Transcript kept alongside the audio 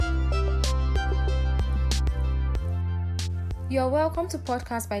You're welcome to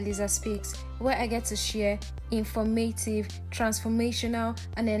Podcast by Lisa Speaks, where I get to share informative, transformational,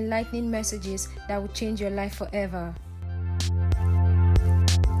 and enlightening messages that will change your life forever.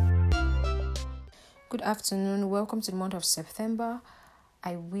 Good afternoon. Welcome to the month of September.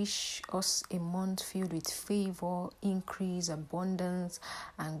 I wish us a month filled with favor, increase, abundance,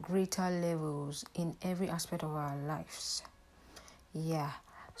 and greater levels in every aspect of our lives.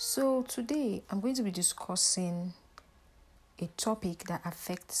 So today I'm going to be discussing a topic that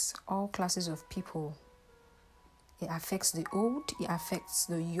affects all classes of people. It affects the old, it affects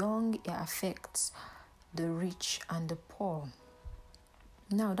the young, it affects the rich and the poor.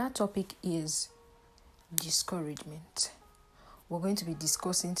 Now, that topic is discouragement. We're going to be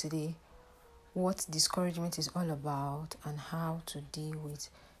discussing today what discouragement is all about and how to deal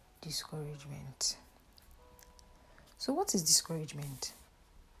with discouragement. So, what is discouragement?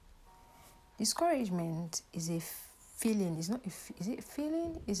 Discouragement is a feeling. Is it a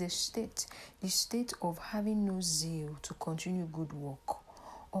feeling? Is a state. The state of having no zeal to continue good work,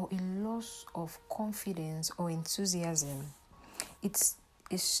 or a loss of confidence or enthusiasm. It's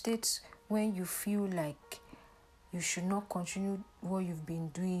a state when you feel like you should not continue what you've been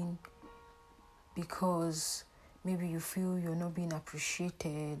doing because maybe you feel you're not being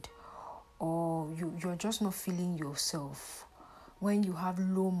appreciated, or you're just not feeling yourself. When you have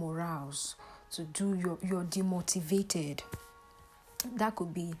low morals to do, you're demotivated. That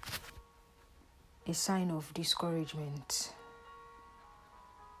could be a sign of discouragement.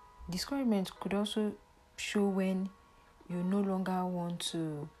 Discouragement could also show when you no longer want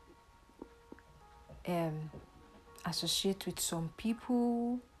to associate with some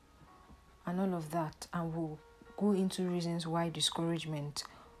people and all of that, and we'll go into reasons why discouragement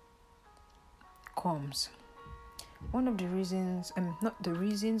comes. One of the reasons, not the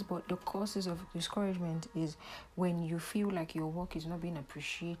reasons, but the causes of discouragement is when you feel like your work is not being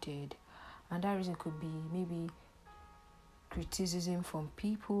appreciated. And that reason could be maybe criticism from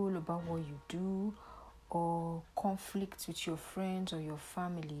people about what you do, or conflict with your friends or your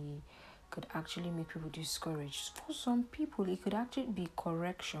family could actually make people discouraged. For some people, it could actually be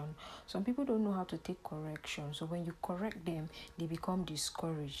correction. Some people don't know how to take correction. So when you correct them, they become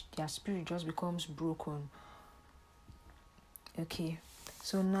discouraged. Their spirit just becomes broken. Okay,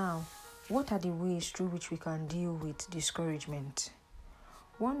 so now, what are the ways through which we can deal with discouragement?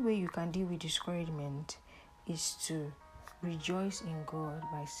 One way you can deal with discouragement is to rejoice in God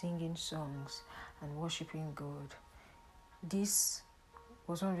by singing songs and worshiping God. This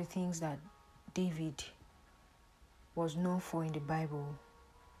was one of the things that David was known for in the Bible.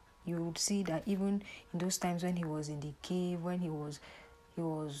 You would see that even in those times when he was in the cave, when he was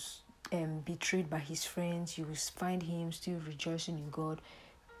betrayed by his friends, you will find him still rejoicing in God,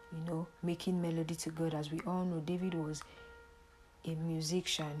 making melody to God. As we all know, David was a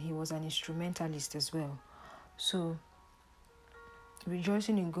musician. He was an instrumentalist as well. So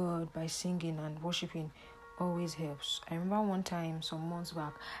rejoicing in God by singing and worshiping always helps. I remember one time some months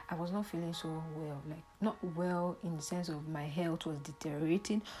back, I was not feeling so well, like not well in the sense of my health was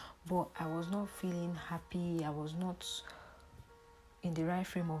deteriorating, but I was not feeling happy. I was not in the right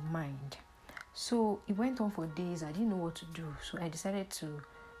frame of mind. So it went on for days. I didn't know what to do. So I decided to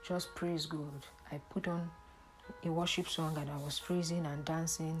just praise God. I put on a worship song and I was praising and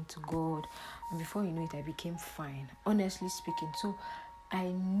dancing to God. And before you know it, I became fine, honestly speaking. So I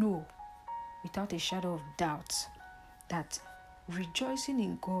know without a shadow of doubt that rejoicing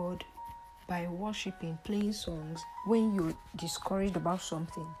in God by worshiping, playing songs when you're discouraged about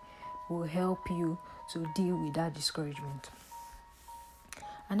something will help you to deal with that discouragement.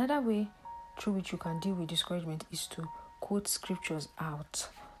 Another way through which you can deal with discouragement is to quote scriptures out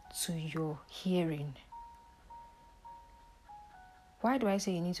to your hearing. Why do I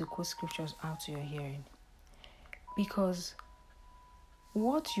say you need to quote scriptures out to your hearing? Because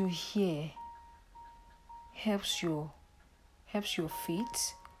what you hear helps your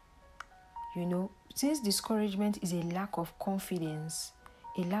faith. Since discouragement is a lack of confidence,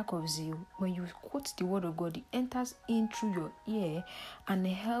 a lack of zeal, when you quote the word of God, it enters in through your ear and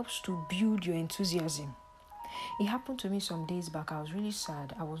it helps to build your enthusiasm. It happened to me some days back. I was really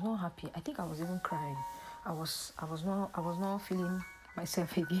sad. I was not happy. I think I was even crying. I was not feeling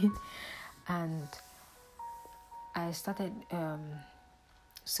myself again, and I started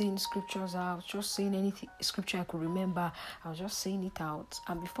saying scriptures out, just saying anything scripture I could remember. I was just saying it out,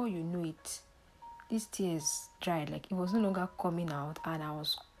 and before you know it, these tears dried. Like it was no longer coming out, and I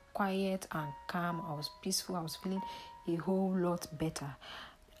was quiet and calm. I was peaceful. I was feeling a whole lot better.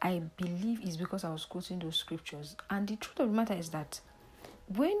 I believe it's because I was quoting those scriptures. And the truth of the matter is that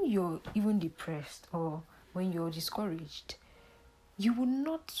when you're even depressed or when you're discouraged, you will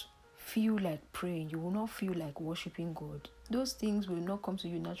not feel like praying, you will not feel like worshiping God. Those things will not come to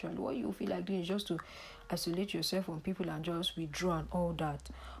you naturally. What you feel like doing is just to isolate yourself from people and just withdraw and all that.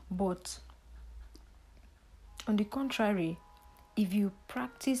 But on the contrary, if you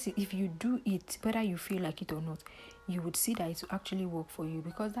practice it, if you do it, whether you feel like it or not, you would see that it will actually work for you.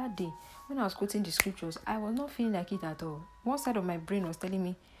 Because that day, when I was quoting the scriptures, I was not feeling like it at all. One side of my brain was telling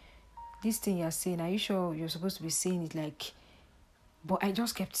me, this thing you're saying, are you sure you're supposed to be saying it? Like, but I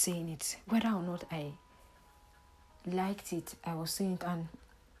just kept saying it. Whether or not I liked it, I was saying it. And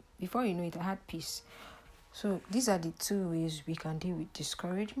before you know it, I had peace. So these are the 2 ways we can deal with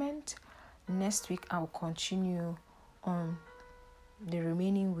discouragement. Next week, I'll continue on the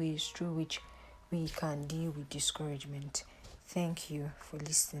remaining ways through which we can deal with discouragement. Thank you for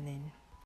listening.